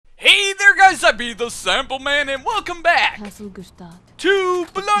be the Sample Man, and welcome back to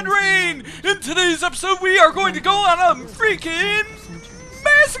BloodRayne. In today's episode, we are going to go on a freaking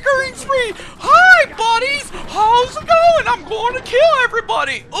massacring spree. Hi, buddies. How's it going? I'm going to kill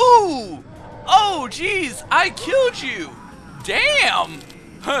everybody. Ooh. Oh, jeez. I killed you. Damn.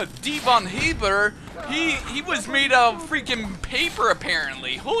 Devon Heber. He was made of freaking paper,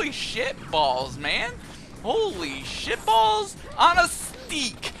 apparently. Holy shit balls, man. Holy shit balls on a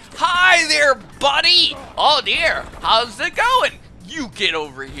steak. Hi there, buddy. Oh dear, how's it going? You get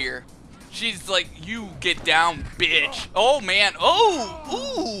over here. She's like, you get down, bitch. Oh man,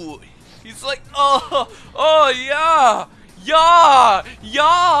 oh, ooh. He's like, oh yeah, yeah.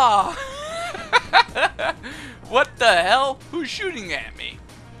 What the hell? Who's shooting at me?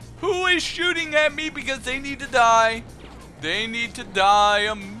 Who is shooting at me because they need to die? They need to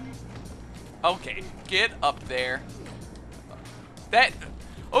die. Okay, get up there.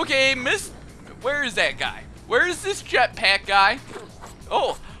 Okay, where is that guy? Where is this jetpack guy?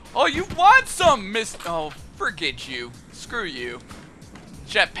 Oh, you want some, oh, forget you. Screw you.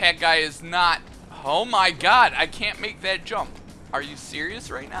 Jetpack guy is not, oh my god, I can't make that jump. Are you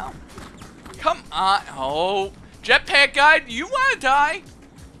serious right now? Come on, oh, jetpack guy, do you want to die?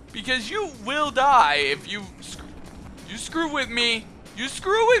 Because you will die if you screw with me. You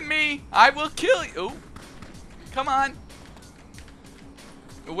screw with me, I will kill you. Oh, come on.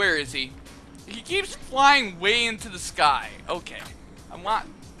 Where is he? He keeps flying way into the sky. Okay. I want...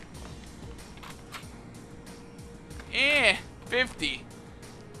 50.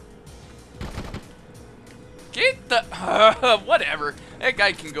 Get the... whatever. That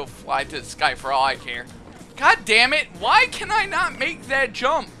guy can go fly to the sky for all I care. God damn it. Why can I not make that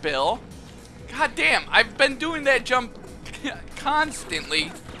jump, Bill? God damn. I've been doing that jump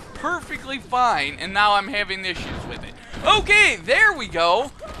constantly. Perfectly fine. And now I'm having issues with it. Okay, there we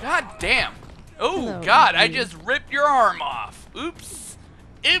go. God damn. Oh, God, I just ripped your arm off. Oops.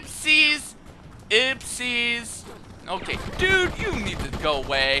 Oopsies. Oopsies. Okay, dude, you need to go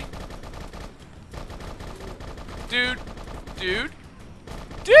away. Dude.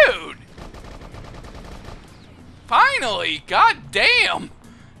 Finally, god damn.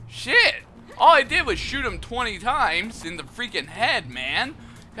 Shit. All I did was shoot him 20 times in the freaking head, man.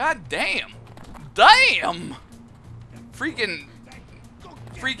 God damn. Damn. Freaking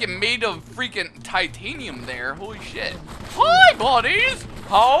made of freaking titanium there. Holy shit. Hi, buddies.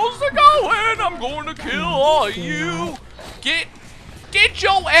 How's it going? I'm going to kill all of you. Get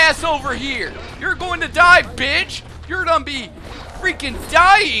your ass over here. You're going to die, bitch. You're gonna be freaking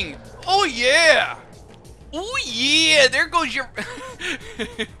dying. Oh, yeah. Oh, yeah. There goes your...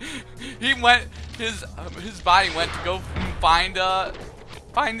 his body went to go find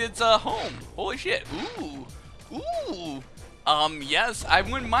its home. Holy shit. Ooh. Yes, I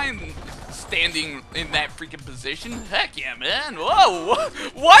wouldn't mind standing in that freaking position. Heck yeah, man. Whoa,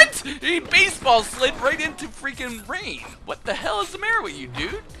 what? He baseball slid right into freaking rain. What the hell is the matter with you,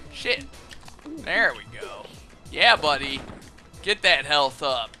 dude? Shit. There we go. Yeah, buddy. Get that health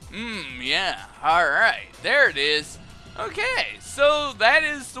up. Yeah. Alright, there it is. Okay, so that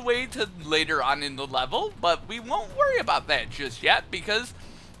is the way to later on in the level, but we won't worry about that just yet because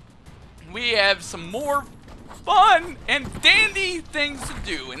we have some more fun and dandy things to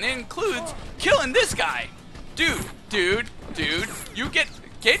do, and it includes killing this guy. Dude, you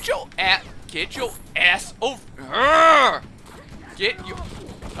get your ass over. Get you.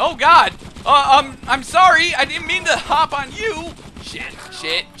 Oh god. I'm sorry. I didn't mean to hop on you. Shit.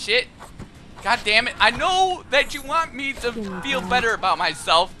 God damn it. I know that you want me to feel better about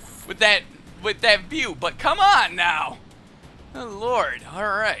myself with that view, but come on now. Oh Lord. All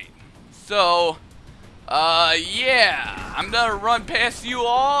right. So yeah, I'm gonna run past you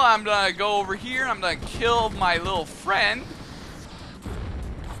all. I'm gonna go over here. I'm gonna kill my little friend.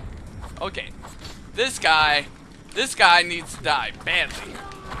 Okay, this guy needs to die badly.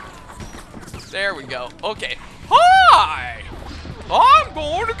 There we go. Okay, hi! I'm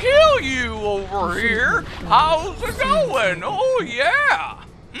going to kill you over here. How's it going? Oh yeah.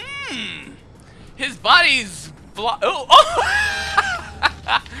 His body's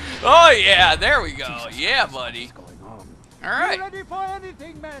oh yeah, there we go. Yeah, buddy. Alright. Be ready for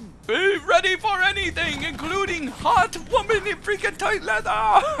anything, men. Be ready for anything, including hot woman in freaking tight leather.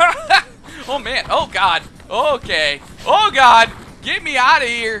 Oh man, oh god. Okay. Oh god. Get me out of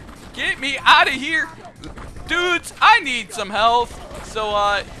here. Get me out of here. Dudes, I need some health. So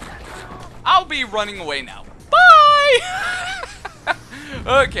I'll be running away now. Bye.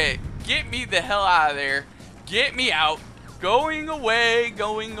 Okay, get me the hell out of there. Get me out. Going away.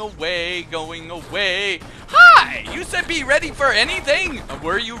 Hi! You said be ready for anything?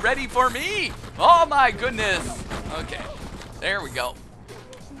 Were you ready for me? Oh my goodness. Okay, there we go.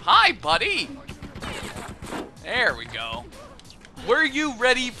 Hi, buddy. There we go. Were you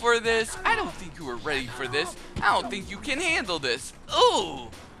ready for this? I don't think you were ready for this. I don't think you can handle this. Ooh.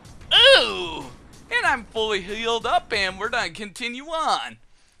 Ooh. And I'm fully healed up and we're gonna continue on.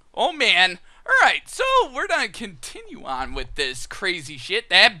 Oh man. Alright, so we're gonna continue on with this crazy shit.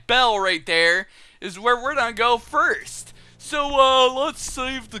 That bell right there is where we're gonna go first. So let's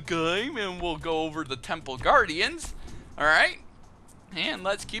save the game and we'll go over the Temple Guardians. Alright. And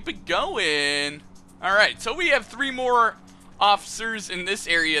let's keep it going. Alright, so we have 3 more officers in this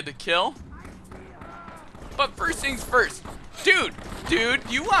area to kill. But first things first. Dude,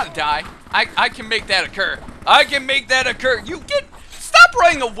 you wanna die? I can make that occur. I can make that occur. Stop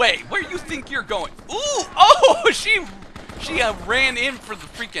running away. Where you think you're going? Ooh, oh, she ran in for the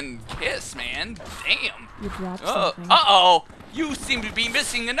freaking kiss, man. Damn. You dropped something. Uh-oh. You seem to be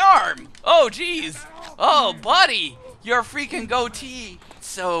missing an arm. Oh, jeez. Oh, buddy. Your freaking goatee.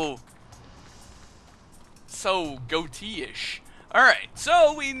 So goatee-ish. Alright,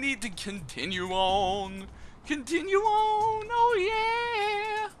 so we need to continue on. Continue on.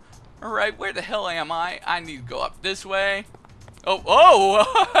 Oh, yeah. Alright, where the hell am I? I need to go up this way. Oh,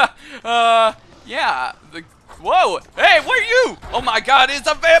 yeah. Whoa. Hey, where are you? Oh, my God, it's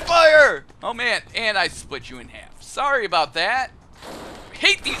a vampire. Oh, man, and I split you in half. Sorry about that. I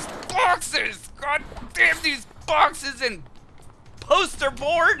hate these boxes. God damn these boxes and poster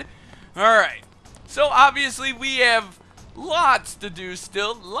board. Alright. So obviously we have lots to do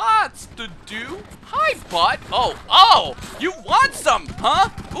still. Lots to do. Hi, bud. Oh, you want some, huh?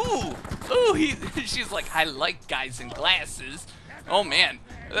 Ooh, she's like, I like guys in glasses. Oh, man.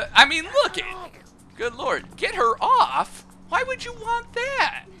 I mean, look it. Good Lord. Get her off? Why would you want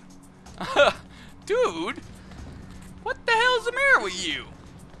that? Dude. What the hell's the matter with you?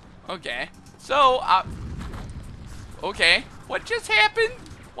 Okay. So, okay. What just happened?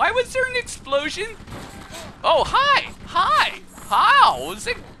 Why was there an explosion? Oh, hi! How was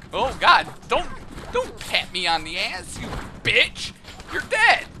it? Oh, God. Don't pat me on the ass, you bitch! You're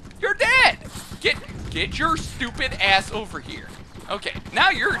dead! You're dead! Get your stupid ass over here. Okay, now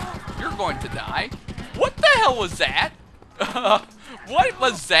you're going to die. What the hell was that? What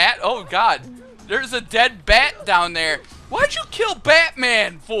was that? Oh, God. There's a dead bat down there. Why'd you kill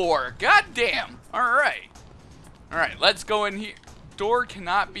Batman for? God damn. Alright. Alright, let's go in here. Door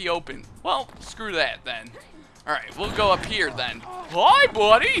cannot be opened. Well, screw that then. Alright, we'll go up here then. Hi,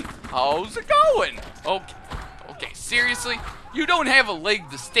 buddy! How's it going? Okay, seriously? You don't have a leg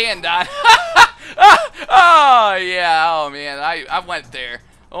to stand on. Oh, yeah, oh, man, I went there.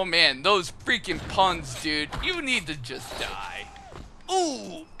 Oh, man, those freaking puns, dude. You need to just die.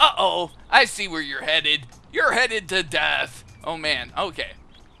 Ooh, uh-oh. I see where you're headed. You're headed to death. Oh, man, okay.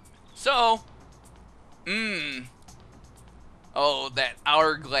 So, oh, that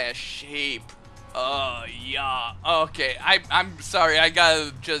hourglass shape. Yeah. Okay, I'm sorry. I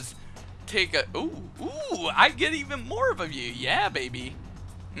gotta just take a... Ooh, I get even more of you. Yeah, baby.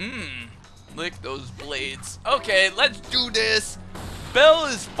 Lick those blades. Okay, let's do this. Bell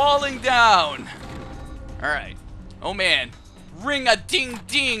is falling down. Alright. Oh, man. Ring a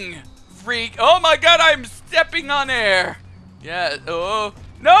ding-ding, freak. Oh, my God, I'm stepping on air. Yeah, oh.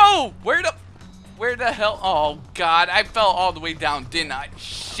 No! Where the hell? Oh, God, I fell all the way down, didn't I?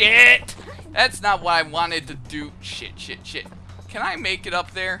 Shit! That's not what I wanted to do. Shit. Can I make it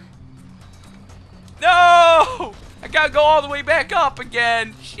up there? No! I gotta go all the way back up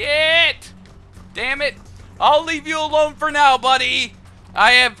again. Shit! Damn it. I'll leave you alone for now, buddy.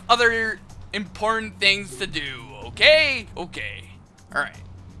 I have other important things to do, okay? Okay. Alright.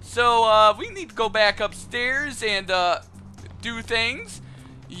 So, we need to go back upstairs and, do things.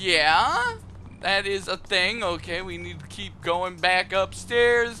 Yeah. That is a thing. Okay, we need to keep going back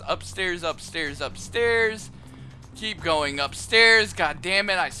upstairs. Upstairs. Keep going upstairs. God damn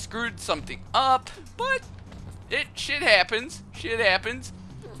it, I screwed something up. But shit happens.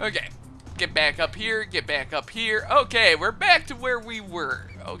 Okay, get back up here. Okay, we're back to where we were.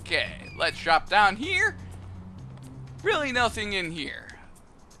 Okay, let's drop down here. Really nothing in here.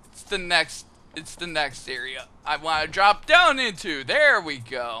 It's the next area I want to drop down into. There we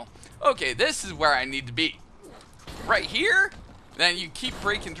go. Okay, this is where I need to be. Right here. Then you keep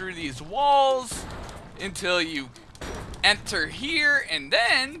breaking through these walls until you enter here, and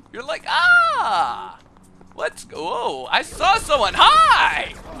then you're like, ah! Let's go. Whoa, I saw someone.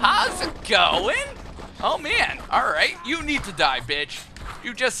 Hi! How's it going? Oh, man. Alright, you need to die, bitch.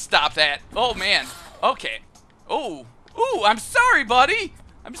 You just stop that. Oh, man. Okay. Oh. Ooh, I'm sorry, buddy.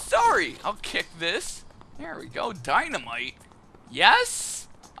 I'm sorry. I'll kick this. There we go. Dynamite. Yes?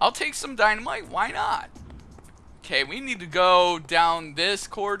 I'll take some dynamite. Why not? Okay, we need to go down this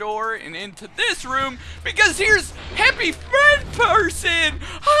corridor and into this room because here's Happy Friend Person!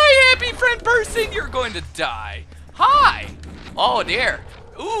 Hi, Happy Friend Person! You're going to die. Hi! Oh, dear.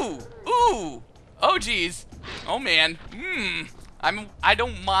 Ooh, ooh. Oh, geez. Oh, man. I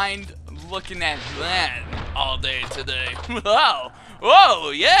don't mind looking at that all day today. Whoa. Whoa,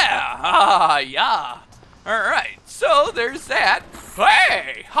 yeah. Ah, yeah. Alright, so there's that.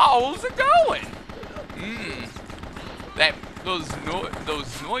 Hey, how's it going?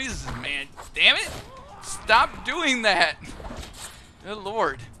 Those noises, man. Damn it. Stop doing that. Good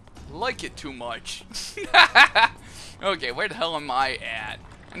Lord. I like it too much. Okay, where the hell am I at?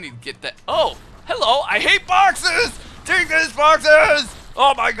 I need to get that. Oh, hello. I hate boxes. Take this, boxes.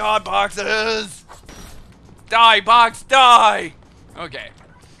 Oh my God, boxes. Die, box, die. Okay.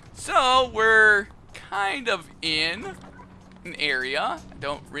 So, we're kind of in an area. I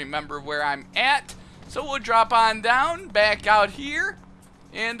don't remember where I'm at. So we'll drop on down, back out here,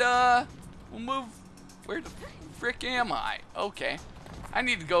 and we'll move. Where the frick am I? Okay. I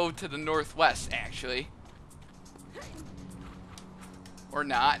need to go to the northwest, actually. Or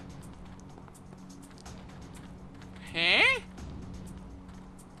not. Huh?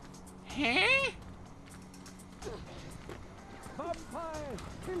 Huh?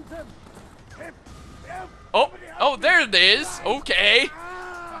 Oh, there it is. Okay.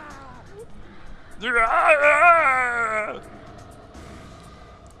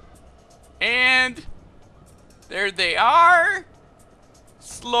 And there they are.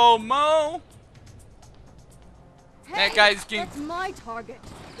 Slow-mo. Hey, that guy's getting... That's my target.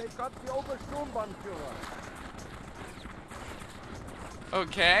 They got the Obersturmbannführer.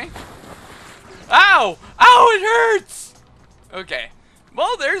 Okay. Ow! Ow, it hurts! Okay.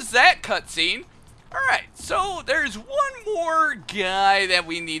 Well, there's that cutscene. Alright, so there's one more guy that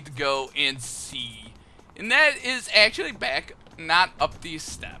we need to go and see. And that is actually back, not up these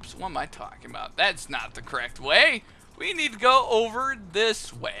steps. What am I talking about? That's not the correct way. We need to go over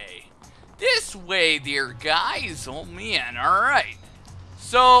this way. This way, dear guys. Oh, man. Alright.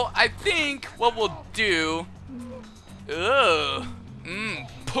 So, I think what we'll do...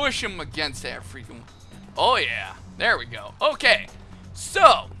 push him against that freaking... Oh, yeah. There we go. Okay.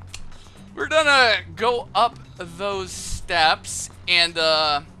 So... we're gonna go up those steps, and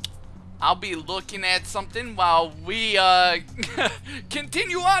I'll be looking at something while we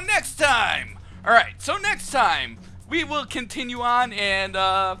continue on next time. Alright, so next time we will continue on and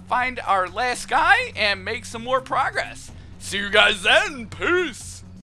find our last guy and make some more progress. See you guys then. Peace.